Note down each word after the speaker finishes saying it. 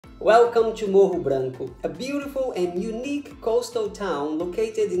Welcome to Morro Branco, a beautiful and unique coastal town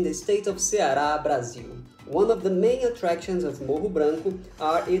located in the state of Ceará, Brazil. One of the main attractions of Morro Branco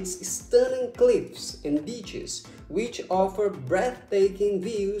are its stunning cliffs and beaches, which offer breathtaking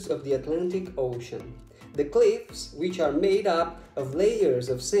views of the Atlantic Ocean. The cliffs, which are made up of layers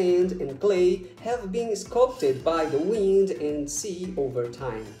of sand and clay, have been sculpted by the wind and sea over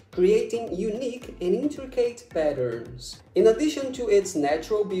time, creating unique and intricate patterns. In addition to its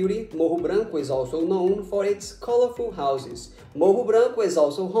natural beauty, Morro Branco is also known for its colorful houses. Morro Branco is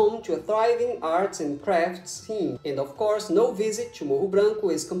also home to a thriving arts and crafts scene. And of course, no visit to Morro Branco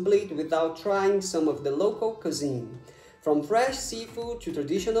is complete without trying some of the local cuisine. From fresh seafood to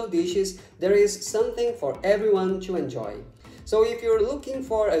traditional dishes, there is something for everyone to enjoy. So if you're looking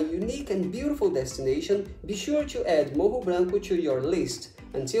for a unique and beautiful destination, be sure to add Morro Branco to your list.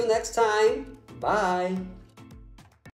 Until next time, bye!